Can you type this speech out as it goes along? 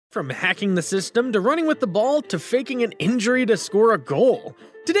From hacking the system to running with the ball to faking an injury to score a goal.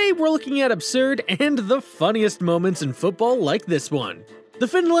 Today we're looking at absurd and the funniest moments in football like this one. The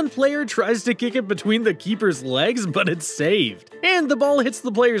Finland player tries to kick it between the keeper's legs, but it's saved. And the ball hits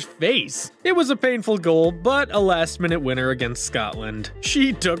the player's face. It was a painful goal, but a last-minute winner against Scotland.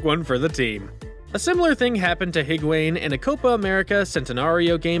 She took one for the team. A similar thing happened to Higuain in a Copa America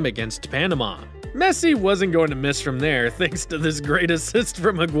Centenario game against Panama. Messi wasn't going to miss from there thanks to this great assist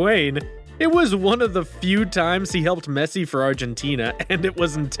from Higuain. It was one of the few times he helped Messi for Argentina, and it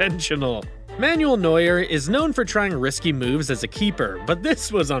was intentional. Manuel Neuer is known for trying risky moves as a keeper, but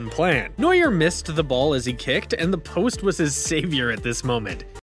this was unplanned. Neuer missed the ball as he kicked, and the post was his savior at this moment.